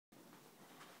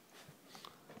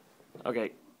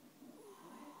Okay.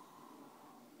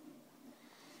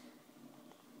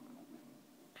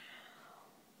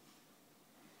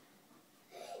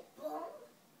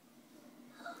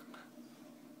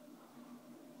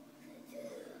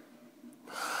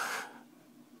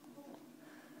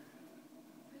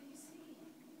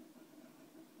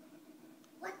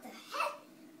 What the heck?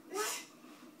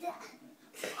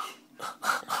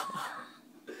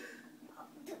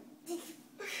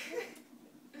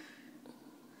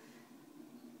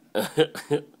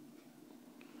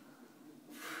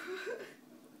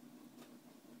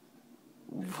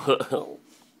 Whoa.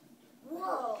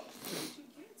 Whoa.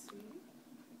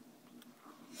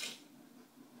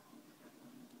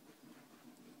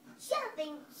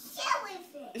 Jumping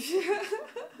jellyfish.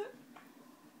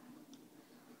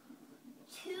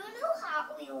 Two new Hot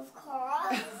Wheels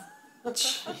cars.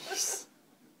 Jeez.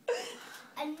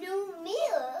 A new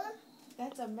mirror.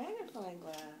 That's a magnifying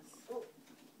glass.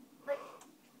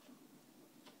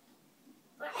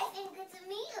 But I think it's a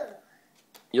mirror.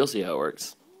 You'll see how it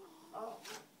works. Oh.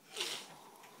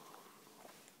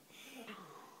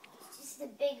 It's just a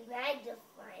big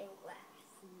magnifying glass.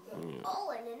 Oh,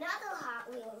 and another Hot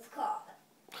Wheels car.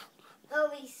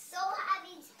 They'll be so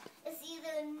happy to see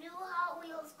their new Hot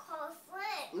Wheels car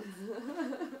friend.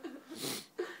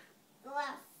 They'll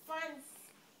have fun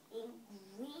in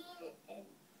green, and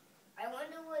I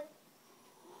wonder what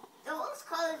those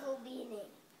colors will be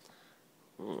named.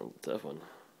 Tough one.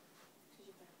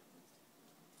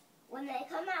 When they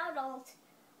come out, I'll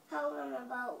tell them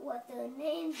about what their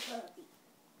name's gonna be.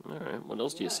 Alright, what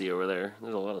else do you see over there?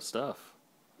 There's a lot of stuff.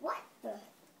 What the?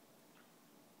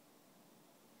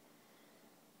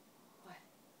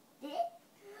 This?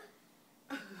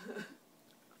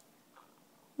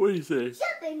 What do you say?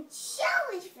 Jumping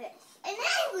jellyfish. An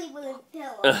Angry Bird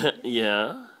pillow.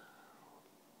 Yeah.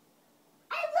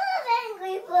 I love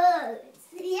Angry Birds.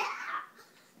 Yeah.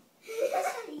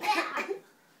 Yeah.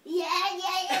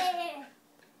 Yeah.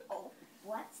 Oh,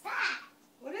 what's that?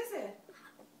 What is it?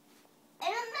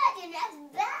 And imagine that's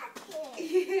back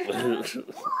here.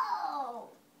 Whoa.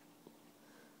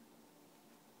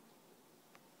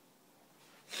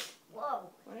 Whoa.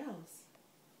 What else?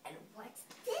 And what's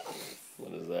this?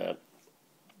 What is that?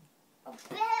 A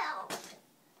bell.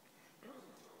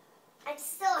 I'm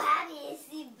so happy to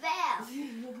see bells.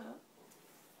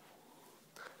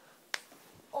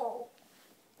 Oh.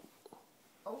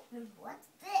 Open, what's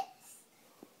this?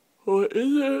 What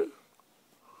is it?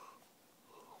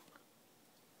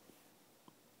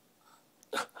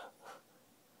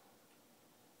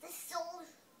 The soul.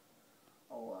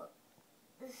 Or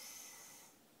the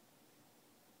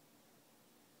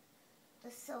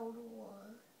soda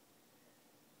water.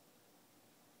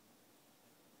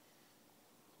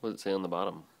 What does it say on the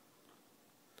bottom?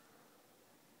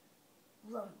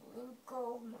 Rumbling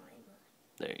gold miner.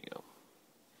 There you go.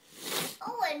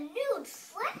 Oh, a new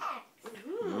track.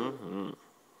 Mm-hmm.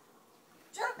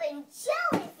 Jumping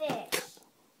jellyfish.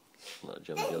 A lot of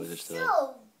jumping jellyfish today.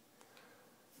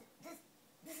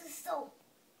 This is so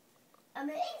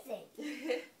amazing.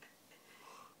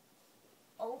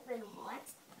 Open,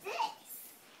 what's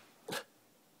this?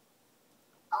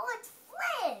 Oh, it's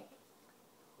Flynn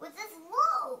with his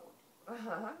load.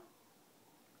 Uh-huh.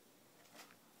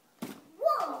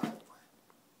 Whoa!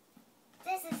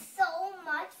 This is so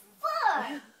much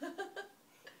fun.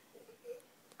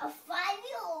 A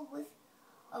 5-year-old with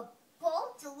a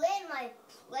boat to land my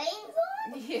planes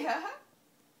on? Yeah.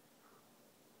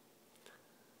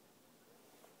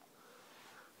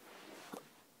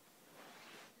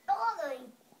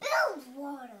 Bothering builds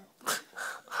water.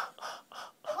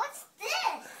 What's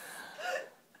this?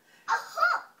 A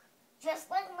hook, just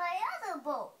like my other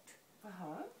boat.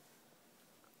 Uh-huh.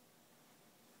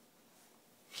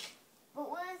 But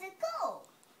where does it go?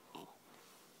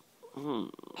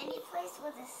 Any place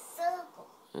with a circle.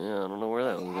 Yeah, I don't know where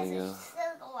that It one's has gonna a go.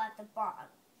 circle at the bottom.